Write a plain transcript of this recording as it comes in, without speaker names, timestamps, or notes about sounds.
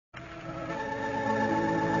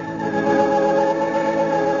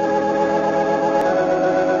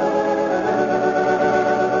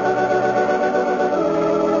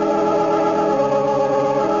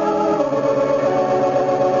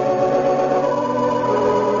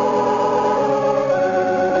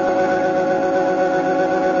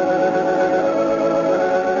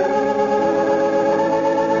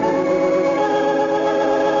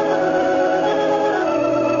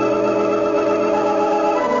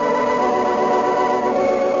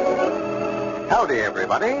Howdy,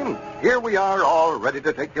 everybody. Here we are, all ready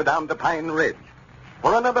to take you down to Pine Ridge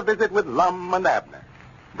for another visit with Lum and Abner,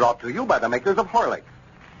 brought to you by the makers of Horlicks,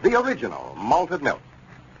 the original malted milk.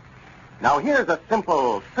 Now, here's a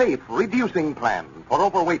simple, safe, reducing plan for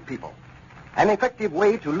overweight people. An effective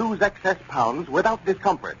way to lose excess pounds without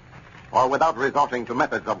discomfort or without resorting to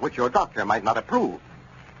methods of which your doctor might not approve.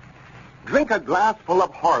 Drink a glass full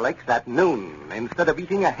of Horlicks at noon instead of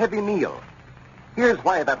eating a heavy meal. Here's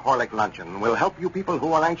why that Horlick luncheon will help you people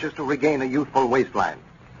who are anxious to regain a youthful waistline.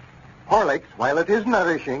 Horlicks, while it is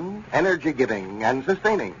nourishing, energy-giving, and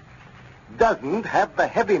sustaining, doesn't have the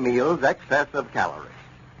heavy meal's excess of calories.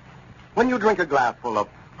 When you drink a glass full of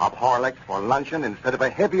Horlicks for luncheon instead of a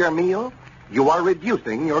heavier meal, you are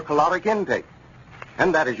reducing your caloric intake.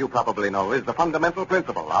 And that, as you probably know, is the fundamental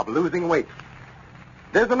principle of losing weight.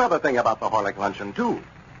 There's another thing about the Horlick luncheon, too.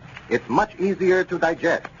 It's much easier to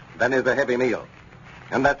digest than is a heavy meal.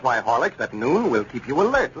 And that's why Horlicks at noon will keep you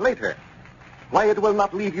alert later. Why it will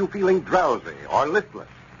not leave you feeling drowsy or listless.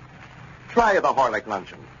 Try the Horlick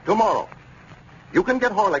luncheon tomorrow. You can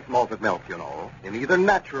get Horlicks malted milk, you know, in either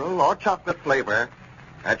natural or chocolate flavor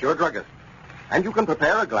at your druggist. And you can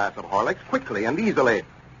prepare a glass of Horlicks quickly and easily,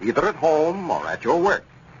 either at home or at your work.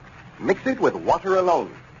 Mix it with water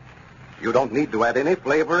alone. You don't need to add any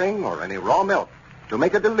flavoring or any raw milk to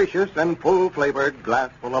make a delicious and full-flavored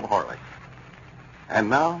glass full of Horlicks. And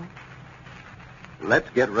now, let's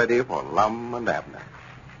get ready for Lum and Abner.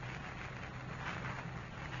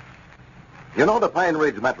 You know, the Pine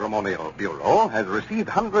Ridge Matrimonial Bureau has received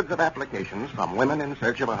hundreds of applications from women in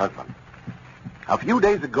search of a husband. A few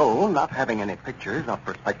days ago, not having any pictures of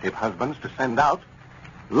prospective husbands to send out,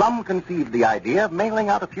 Lum conceived the idea of mailing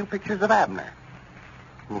out a few pictures of Abner.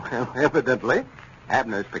 Well, evidently,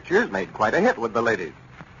 Abner's pictures made quite a hit with the ladies.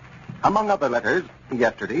 Among other letters,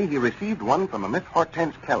 yesterday he received one from a Miss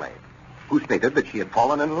Hortense Kelly, who stated that she had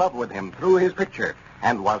fallen in love with him through his picture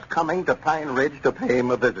and was coming to Pine Ridge to pay him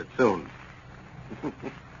a visit soon.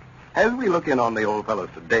 As we look in on the old fellows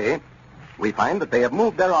today, we find that they have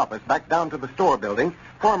moved their office back down to the store building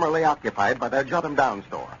formerly occupied by their Jot-'em-Down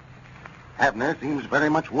store. Abner seems very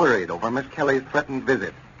much worried over Miss Kelly's threatened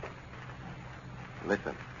visit.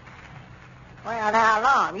 Listen. Well, now,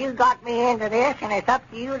 Lum, you got me into this, and it's up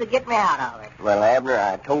to you to get me out of it. Well, Abner,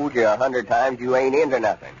 I told you 100 times you ain't into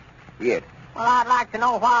nothing. Yet. Well, I'd like to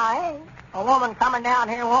know why I ain't. A woman coming down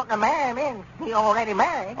here wanting to marry me, and he already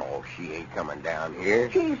married. Oh, she ain't coming down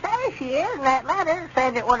here. She says she is, and that letter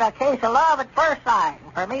says it was a case of love at first sight,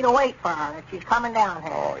 and for me to wait for her, that she's coming down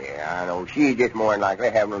here. Oh, yeah, I know. She's just more than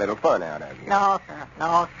likely having a little fun out of you. No, sir.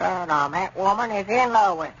 No, sir. No, that woman is in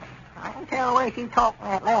love with me. I can tell the way she talked in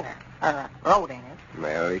that letter, or wrote in it.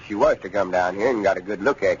 Well, if she was to come down here and got a good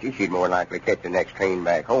look at you, she'd more likely catch the next train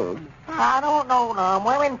back home. I don't know, Lum.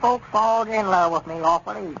 Women folks falls in love with me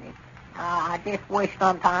awful easy. I just wish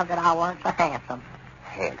sometimes that I weren't so handsome.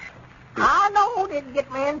 Handsome? I know it'd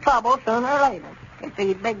get me in trouble sooner or later. It's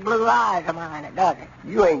these big blue eyes of mine that does it.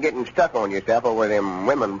 You ain't getting stuck on yourself over them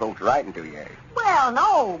women folks writing to you. Well,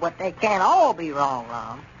 no, but they can't all be wrong,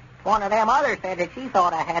 Lum. One of them others said that she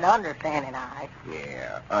thought I had understanding eyes.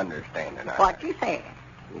 Yeah, understanding eyes. What she said?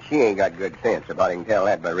 She ain't got good sense. About can tell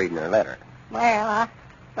that by reading her letter. Well, I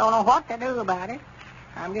don't know what to do about it.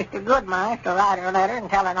 I'm just a good mind to write her a letter and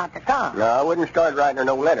tell her not to come. No, I wouldn't start writing her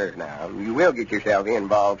no letters now. You will get yourself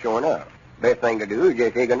involved showing up. Best thing to do is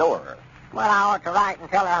just ignore her. Well, I ought to write and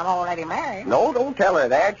tell her I'm already married. No, don't tell her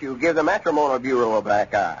that. You'll give the Matrimonial Bureau a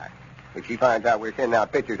black eye. If she finds out we're sending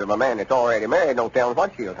out pictures of a man that's already married, don't tell her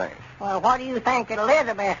what she'll think. Well, what do you think that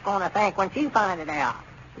Elizabeth's going to think when she finds it out?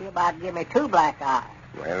 She'll about give me 2 black eyes.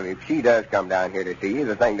 Well, if she does come down here to see you,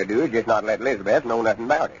 the thing to do is just not let Elizabeth know nothing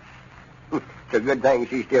about it. It's a good thing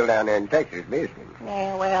she's still down there in Texas visiting.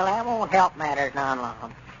 Yeah, well, that won't help matters none,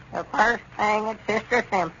 Lum. The first thing that Sister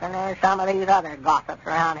Simpson or some of these other gossips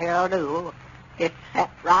around here will do is sit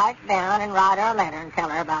right down and write her a letter and tell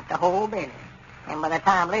her about the whole business. And by the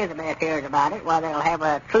time Elizabeth hears about it, well, they'll have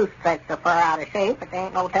a truth stretch the fur out of shape, but there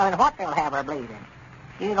ain't no telling what they'll have her bleeding.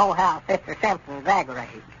 You know how Sister Simpson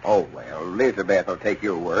exaggerates. Oh, well, Elizabeth will take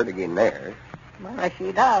your word again theirs. Well, if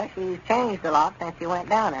she does, she's changed a lot since she went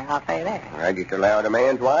down there, I'll say that. I just allowed a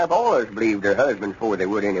man's wife always believed her husband before they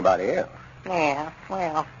would anybody else. Yeah,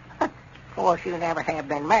 well, of course you never have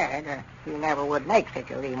been married, or you never would make such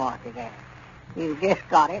a remark again. You just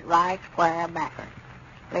got it right square backwards.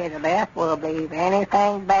 Elizabeth will believe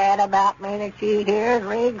anything bad about me that she hears,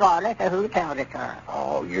 regardless of who tells it to her.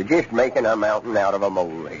 Oh, you're just making a mountain out of a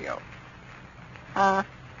molehill. Huh?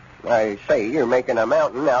 I say you're making a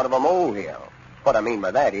mountain out of a molehill. What I mean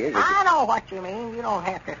by that is... I know what you mean. You don't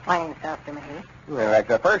have to explain stuff to me. Well, that's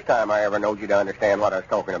the first time I ever knowed you to understand what I was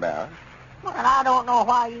talking about. Well, I don't know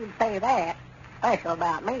why you'd say that, special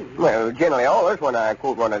about me. Well, generally always when I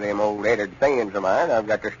quote one of them old edited sayings of mine, I've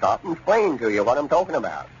got to stop and explain to you what I'm talking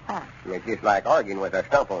about. Huh. It's just like arguing with a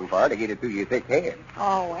stump on fire to get it through your thick head.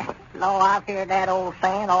 Oh, well, no, I've heard that old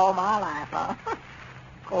saying all my life, huh?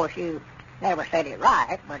 Of course, you never said it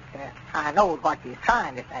right, but I know what you're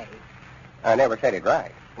trying to say. I never said it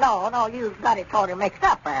right. No, you got it sort of mixed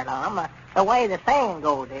up there, Lum. The way the saying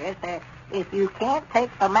goes is that if you can't take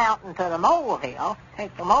the mountain to the molehill,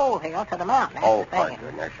 take the molehill to the mountain. That's Oh, the saying. for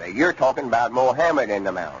goodness sake. You're talking about Mohammed in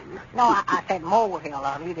the mountain. No, I said molehill,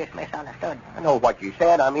 Lum. You just misunderstood me. I know what you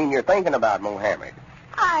said. I mean, you're thinking about Mohammed.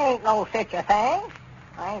 I ain't no such a thing.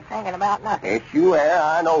 I ain't thinking about nothing. Yes, you are.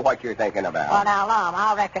 I know what you're thinking about. Well, now, Lum,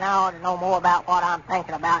 I reckon I ought to know more about what I'm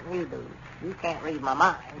thinking about than you do. You can't read my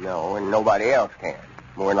mind. No, and nobody else can.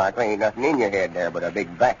 More than likely ain't nothing in your head there but a big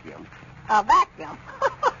vacuum. A vacuum?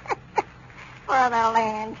 For the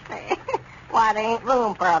land's sake. Why, there ain't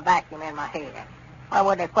room for a vacuum in my head. Where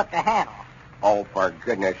would they put the handle? Oh, for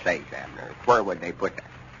goodness sakes, Abner. Where would they put that?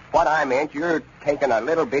 What I meant, you're taking a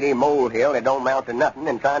little bitty molehill that don't amount to nothing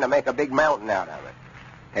and trying to make a big mountain out of it.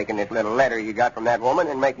 Taking this little letter you got from that woman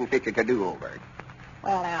and making such a to-do over it.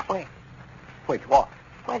 Well, now, which? Which what?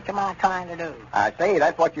 Which am I trying to do? I say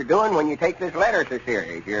that's what you're doing when you take this letter so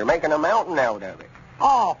serious. You're making a mountain out of it.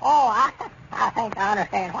 I think I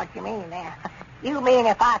understand what you mean there. You mean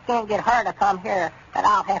if I can't get her to come here, that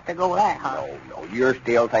I'll have to go there, huh? No, you're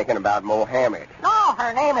still thinking about Mohammed. No,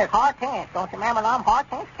 her name is Hortense. Don't you remember, Lum?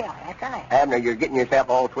 Hortense Kelly. That's her name. Abner, you're getting yourself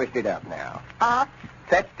all twisted up now. Huh?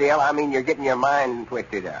 Sit still. I mean, you're getting your mind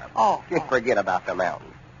twisted up. Oh. Just forget about the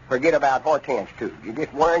mountain. Forget about Hortense, too. You're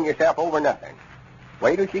just worrying yourself over nothing.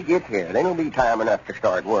 Wait till she gets here. Then it'll be time enough to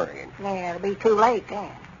start worrying. Yeah, it'll be too late then.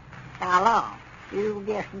 Now, Lum, you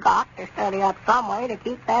just got to study up some way to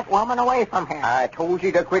keep that woman away from here. I told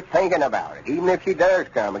you to quit thinking about it. Even if she does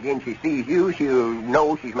come again, she sees you, she'll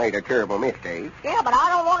know she's made a terrible mistake. Yeah, but I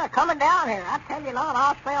don't want her coming down here. I tell you, Lum,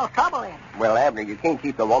 I'll spell trouble in. Well, Abner, you can't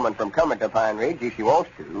keep the woman from coming to Pine Ridge if she wants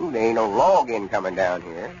to. There ain't no law again coming down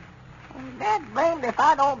here. Dad blamed if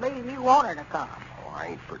I don't believe you want her to come. Oh, I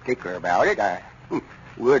ain't particular about it. I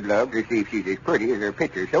would love to see if she's as pretty as her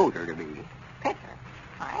picture shows her to be. Picture?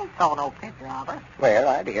 I ain't saw no picture of her. Well,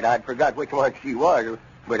 I did. I'd forgot which one she was.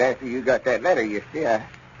 But after you got that letter, you see, I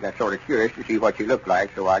got sort of curious to see what she looked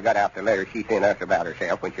like, so I got out the letter she sent us about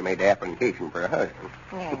herself when she made the application for a husband.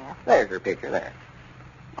 Yeah. There's her picture there.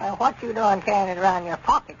 Well, what you doing carrying it around your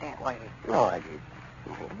pocket that way? Oh, I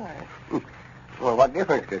did. Well, what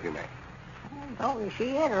difference does it make? Oh, she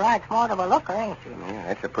is a right smart of a looker, ain't she? Yeah,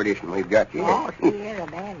 that's the prettiest one we've got here. Oh, she is a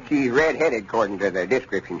dandy. She's red-headed, according to the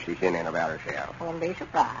description she sent in about herself. Wouldn't be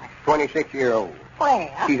surprised. 26-year-old. Well,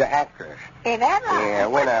 She's an actress. is that right? Yeah,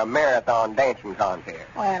 win a marathon dancing contest.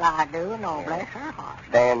 Well, I do know, bless her heart.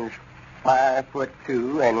 Stands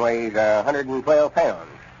 5'2" and weighs 112 pounds.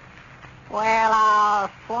 Well, I'll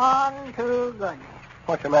swan to goodness.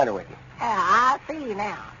 What's the matter with you? Yeah, I see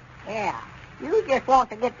now. Yeah. You just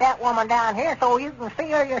want to get that woman down here so you can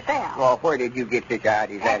see her yourself. Well, where did you get such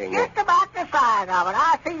ideas out of That's just about the size of it.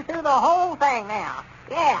 I see through the whole thing now.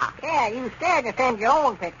 Yeah, you scared to send your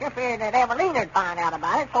own picture, feared that Evelyna'd find out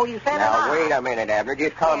about it, so you sent her Now, mine. wait a minute, Abner.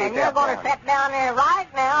 Just calm And yourself you're going down. to sit down there right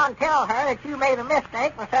now and tell her that you made a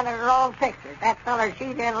mistake and sent her the wrong pictures. That feller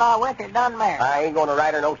she's in love with is done married. I ain't going to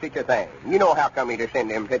write her no such a thing. You know how come he to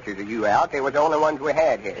send them pictures of you out. They was the only ones we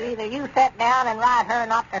had here. Either you sit down and write her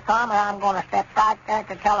not to come, or I'm going to step right there at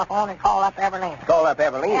the telephone and call up Evelina. Call up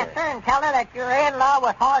Evelina. Yes, sir, and tell her that you're in love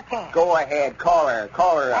with Hortense. Go ahead. Call her up.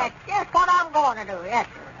 That's just what I'm going to do, yes, sir.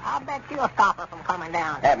 I'll bet you'll stop her from coming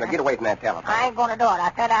down. Abner, get away from that telephone. I ain't going to do it.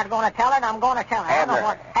 I said I was going to tell her, and I'm going to tell her.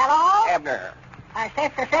 Abner. Hello? Abner.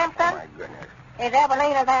 Sister Simpson? Oh, my goodness. Is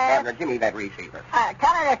Evelina there? Abner, give me that receiver. Tell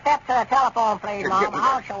her to step to the telephone, please, Here, Mom. give me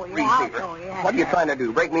I'll that show you. receiver. I'll show you. Yes, What are you sir. trying to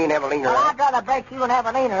do? Break me and Evelina Well, up? I'd rather break you and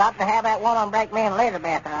Evelina up than have that woman break me and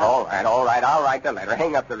Elizabeth up. All right. I'll write the letter.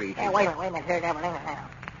 Hang up the receiver. Hey, wait a minute. Here's Evelina now.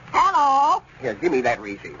 Hello? Here, give me that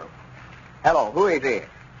receiver. Hello, who is this?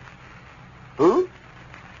 Who?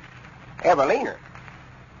 Evelina.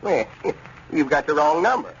 Well, you've got the wrong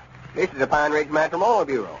number. This is the Pine Ridge Matrimonial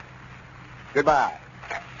Bureau. Goodbye.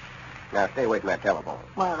 Now, stay away from that telephone.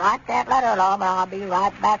 Well, write that letter, Lum, and I'll be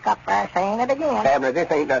right back up there saying it again. Abner,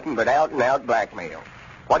 this ain't nothing but out-and-out blackmail.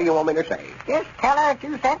 What do you want me to say? Just tell her that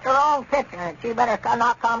you sent the wrong picture, and she better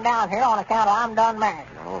not come down here on account of I'm done married.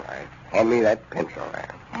 All right. Hand me that pencil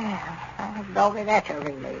there. Doggy, that's a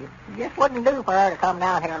relief. It just wouldn't do for her to come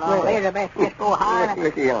down here, Lum. Well, Elizabeth just go high.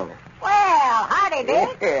 Look on her. Well, howdy,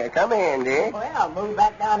 Dick. Yeah, come in, Dick. Well, moved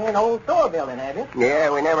back down here in the old store building, have you?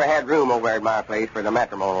 Yeah, we never had room over at my place for the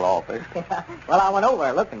matrimonial office. Well, I went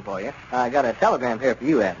over looking for you. I got a telegram here for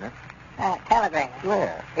you, Abner. Telegram?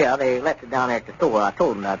 Yeah. Yeah, they left it down there at the store. I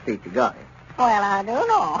told them I'd see if you got it. Well, I do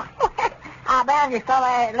know. I bound you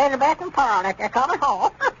saw Elizabeth and Pearl that they're coming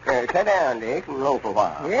home. Sit down, Dick, and roll for a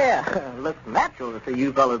while. Yeah, looks natural to see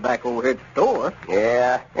you fellas back over here at the store.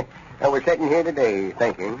 Yeah. We're sitting here today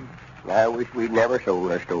thinking, I wish we'd never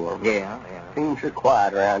sold our store. Yeah. Seems so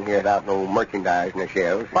quiet around here without no merchandise in the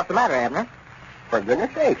shelves. What's the matter, Abner? For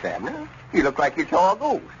goodness sakes, Abner. You look like you saw a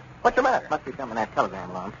ghost. What's the matter? Must be something in that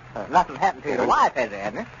telegram, Lum. Nothing happened to your wife, has it,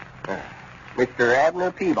 Abner? Mr.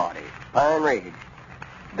 Abner Peabody, Pine Ridge.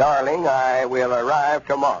 Darling, I will arrive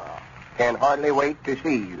tomorrow. Can hardly wait to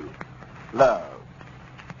see you. Love.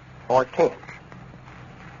 Hortense.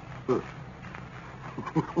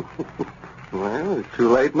 Well, it's too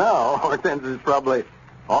late now. Hortense is probably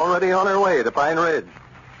already on her way to Pine Ridge.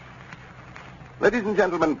 Ladies and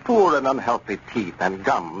gentlemen, poor and unhealthy teeth and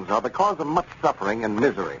gums are the cause of much suffering and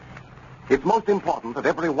misery. It's most important that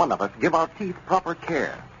every one of us give our teeth proper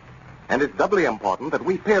care. And it's doubly important that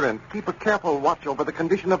we parents keep a careful watch over the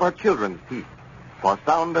condition of our children's teeth. For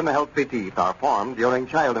sound and healthy teeth are formed during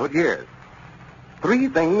childhood years. 3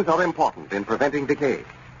 things are important in preventing decay.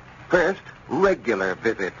 First, regular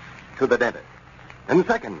visits to the dentist. And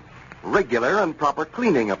second, regular and proper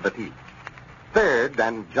cleaning of the teeth. Third,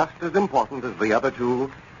 and just as important as the other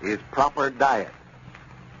 2, is proper diet.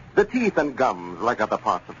 The teeth and gums, like other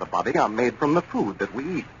parts of the body, are made from the food that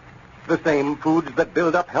we eat. The same foods that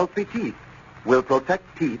build up healthy teeth will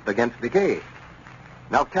protect teeth against decay.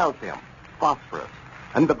 Now, calcium, phosphorus,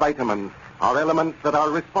 and the vitamins are elements that are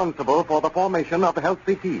responsible for the formation of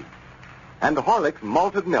healthy teeth. And Horlick's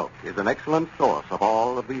malted milk is an excellent source of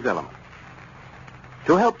all of these elements.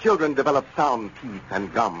 To help children develop sound teeth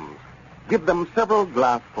and gums, give them several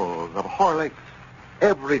glassfuls of Horlicks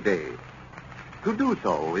every day. To do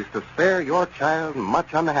so is to spare your child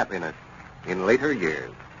much unhappiness in later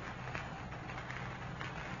years.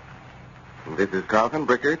 This is Carlton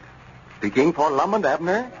Brickert, speaking for Lum and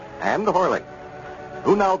Abner and Horlick,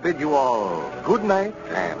 who now bid you all good night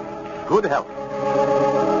and good health.